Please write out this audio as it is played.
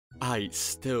I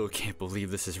still can't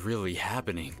believe this is really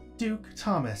happening. Duke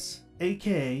Thomas,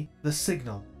 aka The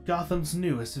Signal, Gotham's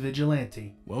newest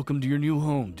vigilante. Welcome to your new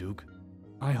home, Duke.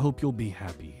 I hope you'll be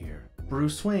happy here.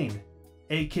 Bruce Wayne,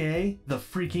 aka The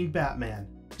Freaking Batman,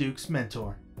 Duke's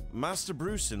mentor. Master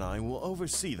Bruce and I will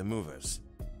oversee the movers.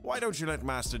 Why don't you let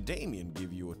Master Damian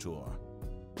give you a tour?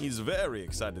 He's very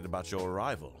excited about your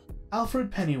arrival.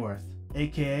 Alfred Pennyworth,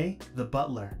 aka The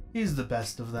Butler. He's the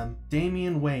best of them.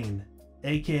 Damian Wayne,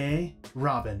 aka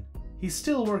Robin. He's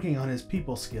still working on his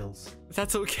people skills.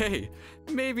 That's okay.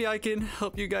 Maybe I can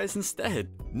help you guys instead.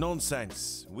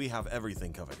 Nonsense. We have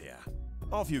everything covered here.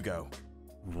 Off you go.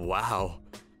 Wow.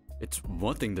 It's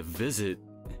one thing to visit,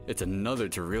 it's another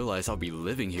to realize I'll be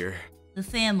living here. The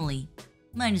family,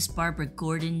 minus Barbara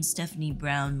Gordon, Stephanie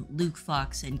Brown, Luke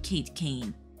Fox, and Kate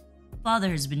Kane.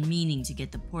 Father has been meaning to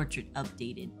get the portrait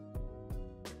updated.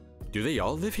 Do they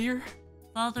all live here?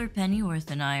 Father Pennyworth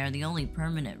and I are the only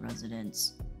permanent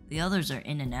residents. The others are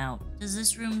in and out. Does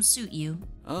this room suit you?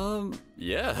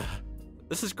 Yeah.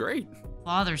 This is great.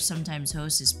 Father sometimes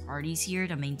hosts his parties here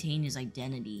to maintain his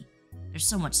identity. There's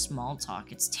so much small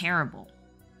talk, it's terrible.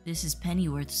 This is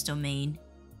Pennyworth's domain.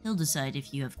 He'll decide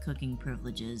if you have cooking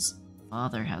privileges.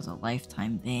 Father has a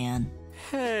lifetime ban.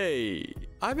 Hey,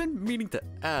 I've been meaning to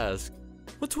ask,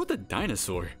 what's with the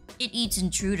dinosaur? It eats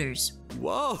intruders.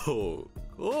 Whoa,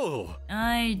 cool.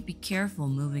 I'd be careful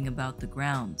moving about the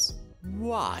grounds.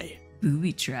 Why?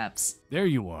 Booby traps. There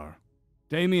you are.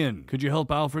 Damian, could you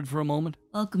help Alfred for a moment?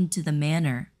 Welcome to the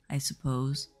manor, I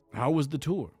suppose. How was the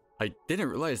tour? I didn't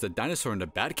realize the dinosaur in the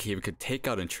Batcave could take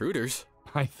out intruders.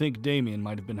 I think Damian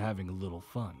might have been having a little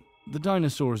fun. The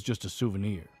dinosaur is just a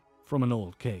souvenir from an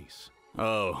old case.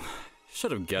 Oh,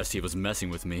 should have guessed he was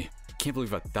messing with me. Can't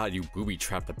believe I thought you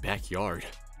booby-trapped the backyard.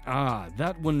 Ah,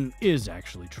 that one is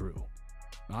actually true.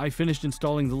 I finished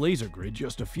installing the laser grid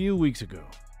just a few weeks ago.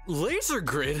 Laser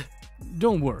grid?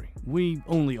 Don't worry, we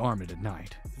only arm it at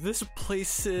night. This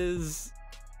place is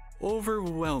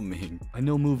overwhelming. I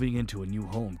know moving into a new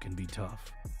home can be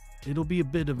tough. It'll be a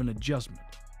bit of an adjustment,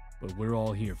 but we're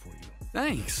all here for you.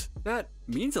 Thanks, that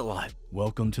means a lot.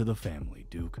 Welcome to the family,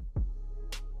 Duke.